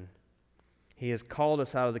resurrection. He has called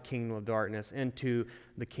us out of the kingdom of darkness into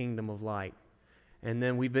the kingdom of light. And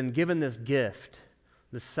then we've been given this gift,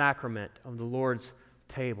 the sacrament of the Lord's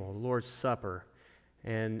table, the Lord's Supper.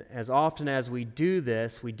 And as often as we do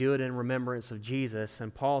this, we do it in remembrance of Jesus.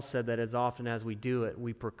 And Paul said that as often as we do it,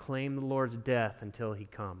 we proclaim the Lord's death until he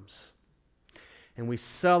comes. And we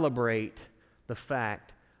celebrate the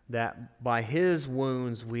fact that by his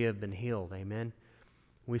wounds we have been healed. Amen?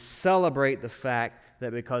 We celebrate the fact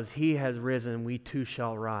that because he has risen, we too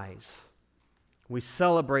shall rise. We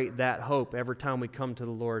celebrate that hope every time we come to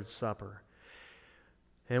the Lord's Supper.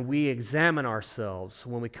 And we examine ourselves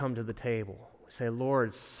when we come to the table. We say,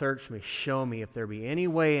 Lord, search me, show me if there be any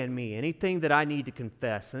way in me, anything that I need to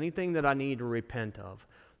confess, anything that I need to repent of.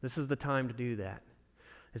 This is the time to do that.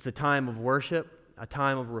 It's a time of worship, a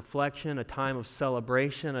time of reflection, a time of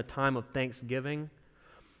celebration, a time of thanksgiving,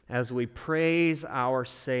 as we praise our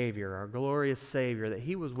Savior, our glorious Savior, that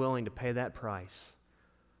he was willing to pay that price,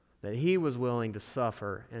 that he was willing to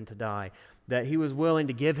suffer and to die, that he was willing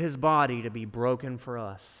to give his body to be broken for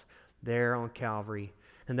us there on Calvary,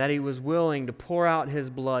 and that he was willing to pour out his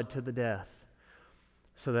blood to the death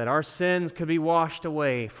so that our sins could be washed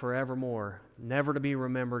away forevermore, never to be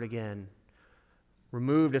remembered again,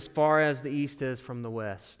 removed as far as the east is from the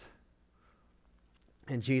west.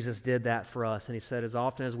 And Jesus did that for us. And he said, as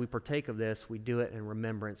often as we partake of this, we do it in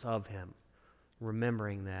remembrance of him.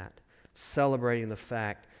 Remembering that. Celebrating the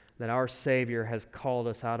fact that our Savior has called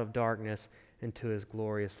us out of darkness into his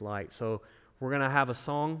glorious light. So we're going to have a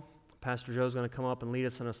song. Pastor Joe's going to come up and lead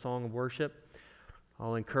us in a song of worship.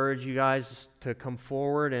 I'll encourage you guys to come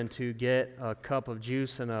forward and to get a cup of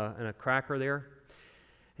juice and a cracker there.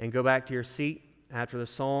 And go back to your seat. After the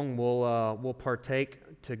song, we'll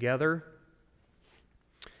partake together.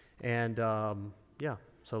 And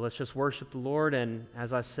so let's just worship the Lord. And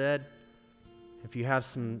as I said, if you have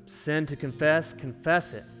some sin to confess,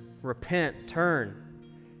 confess it. Repent, turn.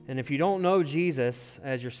 And if you don't know Jesus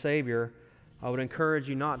as your Savior, I would encourage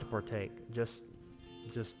you not to partake. Just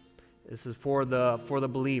this is for the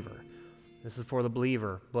believer. This is for the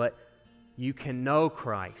believer. But you can know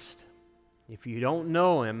Christ. If you don't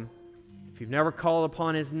know him, if you've never called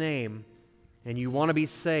upon his name, and you want to be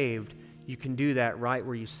saved, you can do that right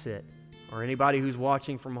where you sit. Or anybody who's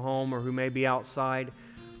watching from home or who may be outside,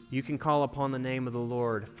 you can call upon the name of the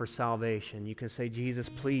Lord for salvation. You can say, Jesus,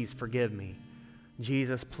 please forgive me.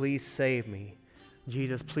 Jesus, please save me.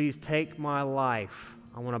 Jesus, please take my life.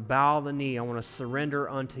 I want to bow the knee. I want to surrender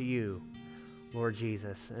unto you, Lord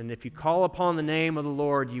Jesus. And if you call upon the name of the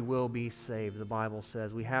Lord, you will be saved, the Bible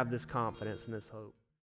says. We have this confidence and this hope.